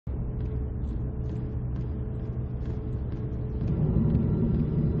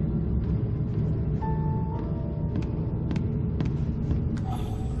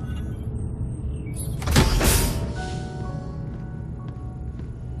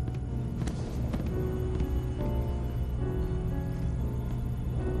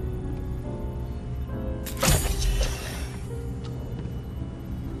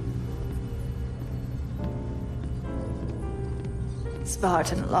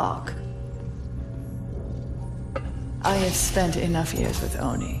Spartan Locke. I have spent enough years with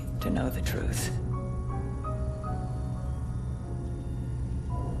Oni to know the truth.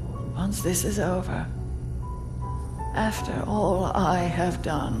 Once this is over, after all I have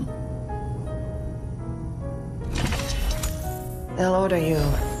done, they'll order you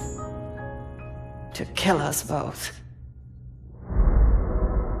to kill us both.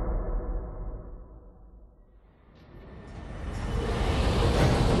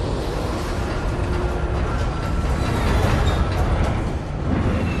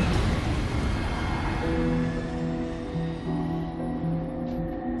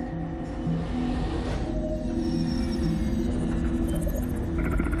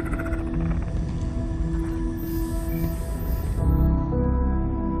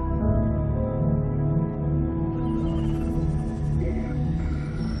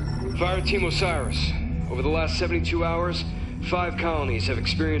 Fire Team Osiris. Over the last 72 hours, 5 colonies have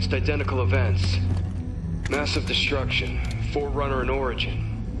experienced identical events. Massive destruction, Forerunner and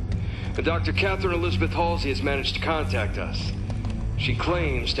Origin. And Dr. Catherine Elizabeth Halsey has managed to contact us. She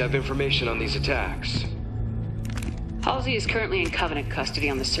claims to have information on these attacks. Halsey is currently in Covenant custody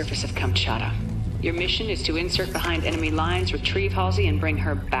on the surface of Kamchatka. Your mission is to insert behind enemy lines, retrieve Halsey, and bring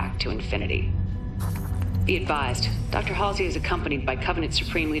her back to Infinity. Be advised, Dr. Halsey is accompanied by Covenant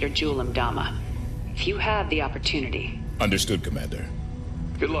Supreme Leader Jul 'Mdama. If you have the opportunity... Understood, Commander.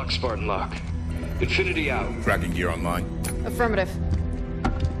 Good luck, Spartan Locke. Infinity out. Tracking gear online. Affirmative.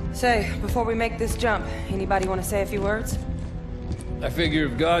 Say, before we make this jump, anybody want to say a few words? I figure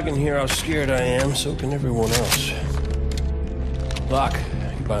if God can hear how scared I am, so can everyone else. Locke,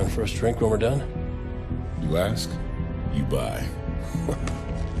 you buying the first drink when we're done? You ask, you buy.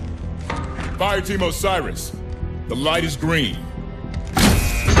 Fire Team Osiris, the light is green.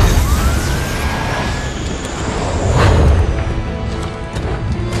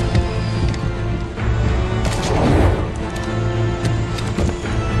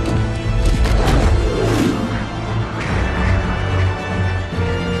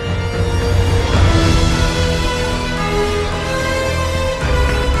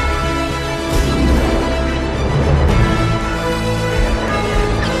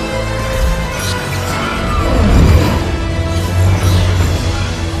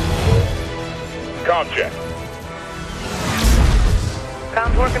 Check.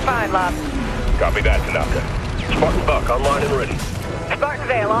 Comms working fine, Locke. Copy that, Tanaka. Spartan Buck online and ready. Spartan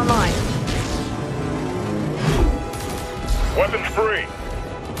Vale online. Weapons free.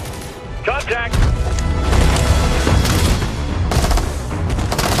 Contact!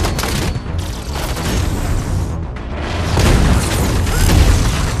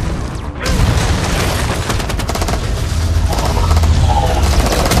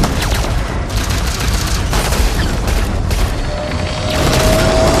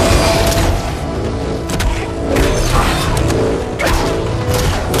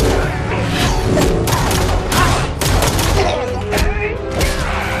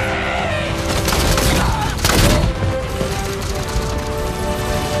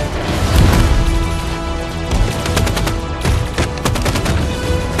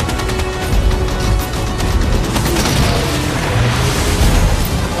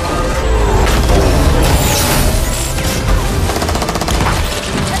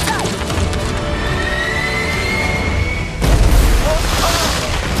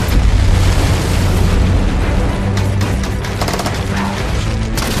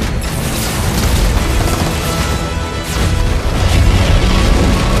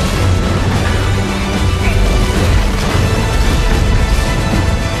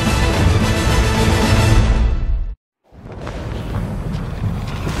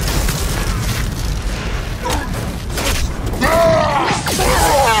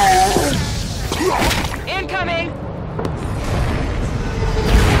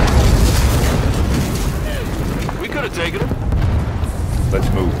 Let's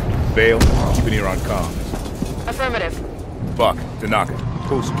move. Vale, keep an ear on comms. Affirmative. Buck, Tanaka,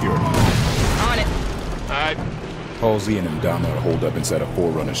 full security. On it. Alright. Halsey and Mdama are holed up inside a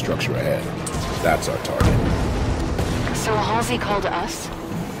Forerunner structure ahead. That's our target. So Halsey called us?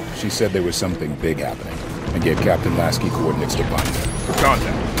 She said there was something big happening, and gave Captain Lasky coordinates to find her. For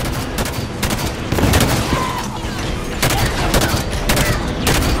contact.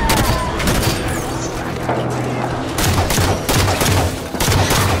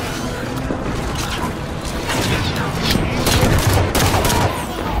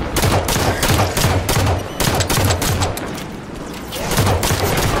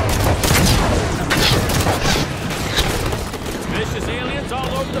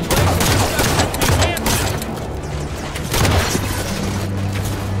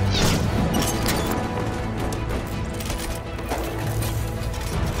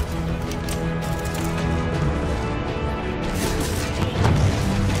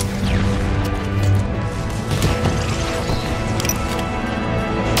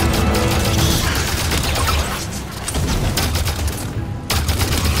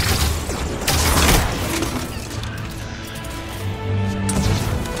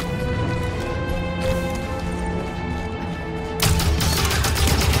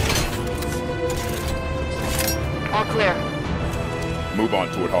 clear. Move on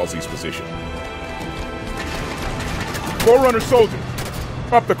toward Halsey's position. Forerunner soldiers!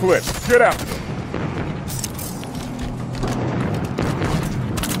 Up the cliff. Get after them.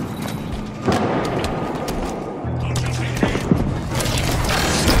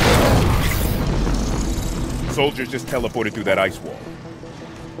 Soldiers just teleported through that ice wall.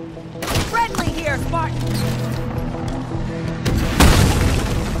 Friendly here, Spartan!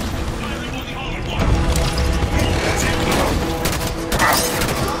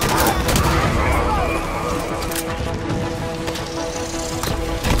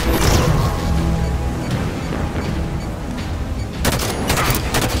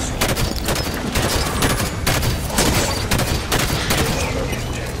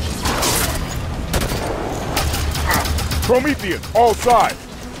 Prometheus, all sides!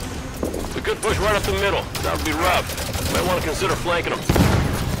 A good push right up the middle. That would be rough. Might want to consider flanking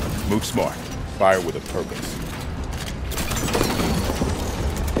them. Move smart. Fire with a purpose.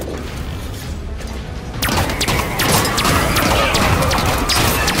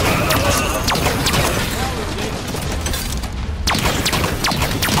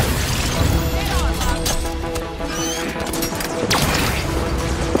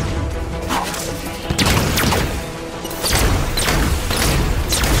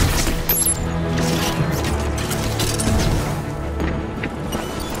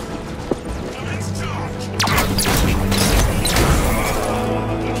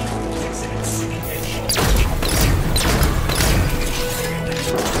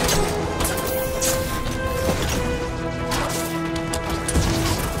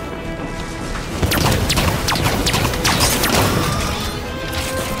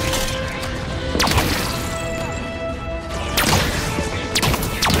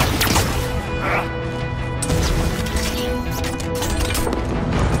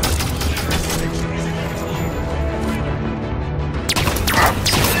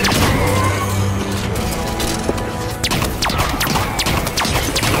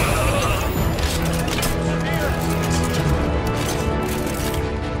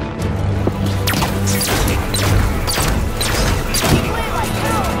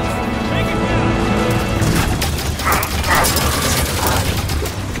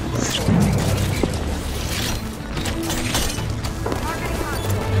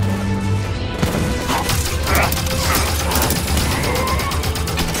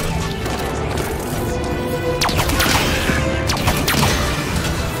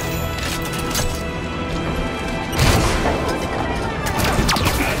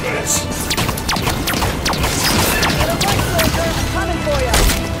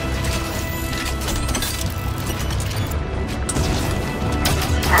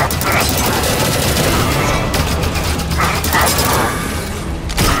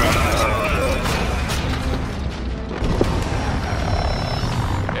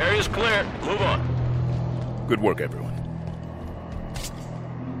 Good work, everyone.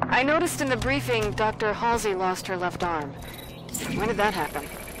 I noticed in the briefing Dr. Halsey lost her left arm. When did that happen?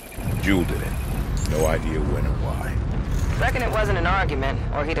 Jewel did it. No idea when or why. Reckon it wasn't an argument,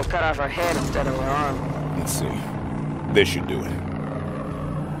 or he'd have cut off her head instead of her arm. Let's see. This should do it.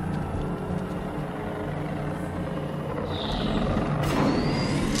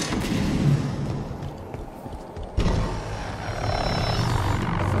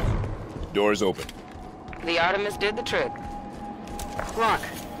 Doors open. The Artemis did the trick. Look,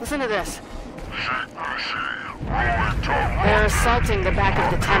 listen to this. They're assaulting the back of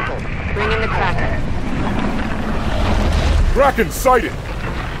the temple. Bring in the Kraken. Kraken sighted!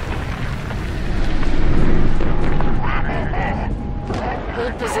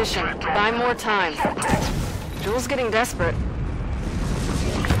 Hold position. Buy more time. Jewel's getting desperate.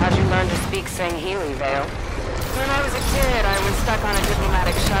 How'd you learn to speak Sangheili, Vale? When I was a kid, I was stuck on a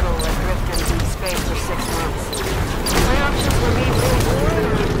diplomatic shuttle that drifted through space for 6 months. My options were leave real bored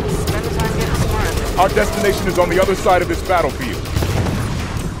or spend the time getting smart. Our destination is on the other side of this battlefield.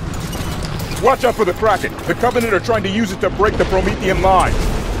 Watch out for the Kraken. The Covenant are trying to use it to break the Promethean line.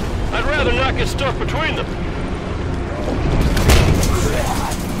 I'd rather not get stuck between them.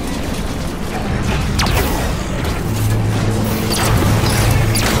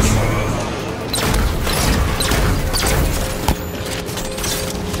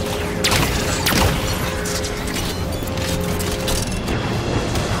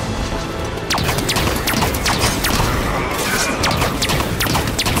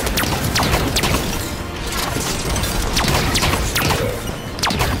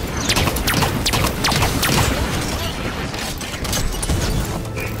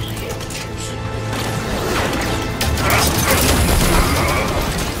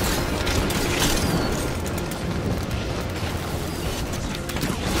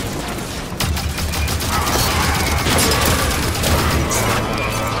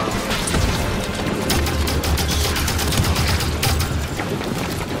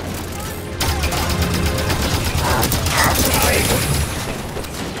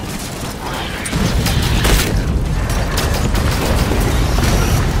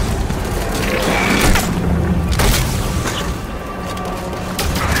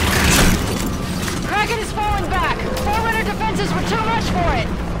 forces were too much for it!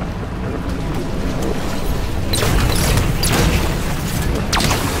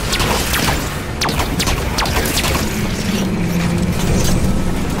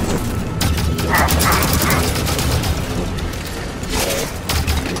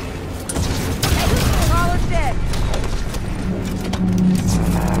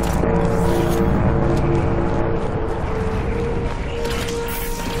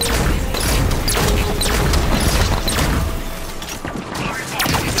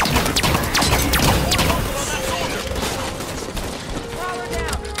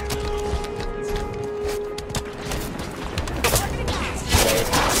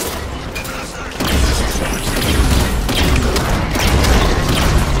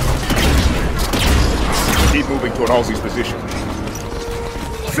 Halsey's position.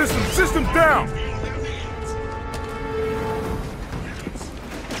 Systems down!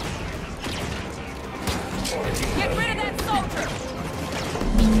 Get rid of that soldier!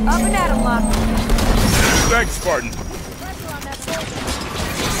 Up and at him, Locke. Thanks, Spartan. Pressure on that soldier.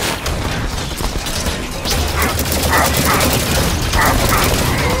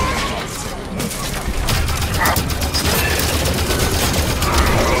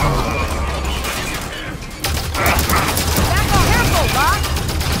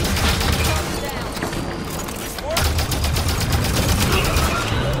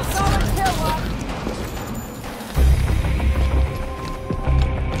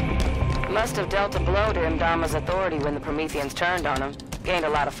 Must have dealt a blow to Imdama's authority when the Prometheans turned on him. Gained a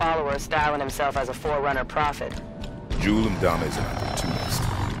lot of followers, styling himself as a forerunner prophet. Jul Imdama is an opportunist,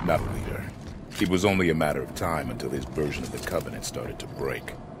 not a leader. It was only a matter of time until his version of the Covenant started to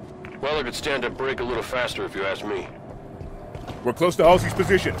break. Well, it could stand to break a little faster if you ask me. We're close to Halsey's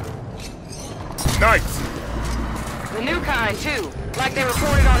position. Knights! The new kind, too. Like they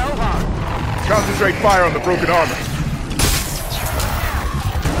reported on Ovar. Concentrate fire on the broken armor.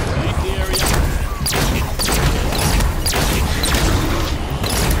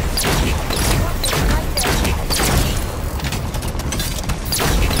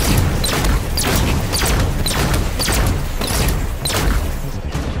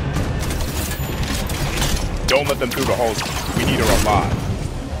 Don't let them through the halls. We need her alive.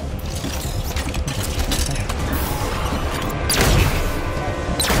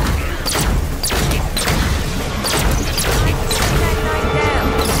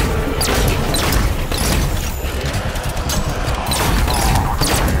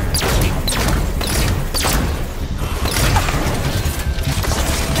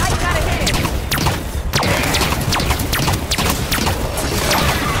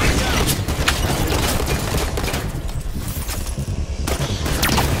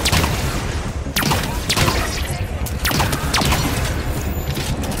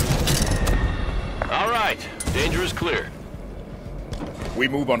 Danger is clear. We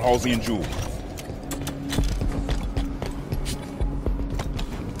move on Halsey and Jul.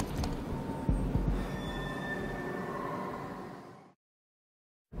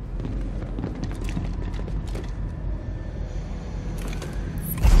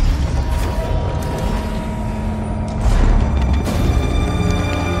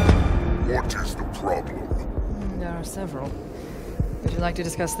 What is the problem? There are several. Would you like to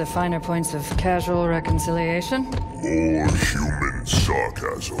discuss the finer points of casual reconciliation? More human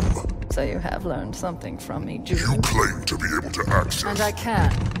sarcasm. So you have learned something from me, Jul. You claim to be able to access... And I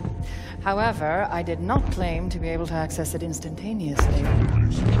can. However, I did not claim to be able to access it instantaneously. No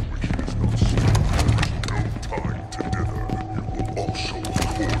time to dither. You will also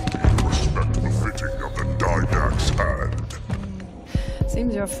accord me respect befitting of the Dynac's hand.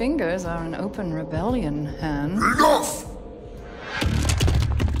 Seems your fingers are an open rebellion, Han. Enough!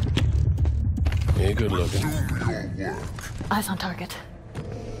 Yeah, good looking. Do your work. Eyes on target.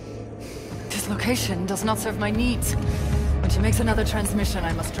 This location does not serve my needs. When she makes another transmission,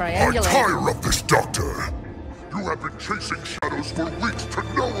 I must triangulate. I tire of this, Doctor! You have been chasing shadows for weeks to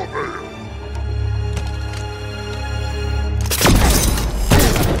no avail!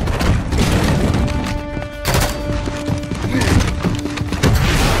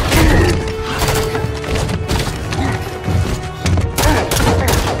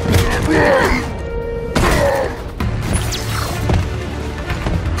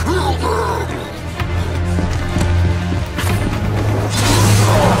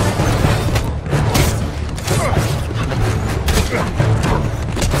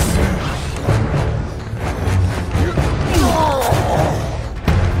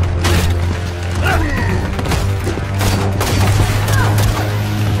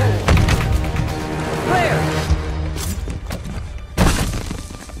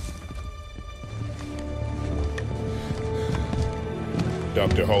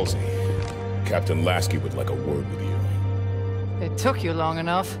 Dr. Halsey, Captain Lasky would like a word with you. It took you long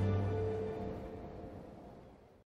enough.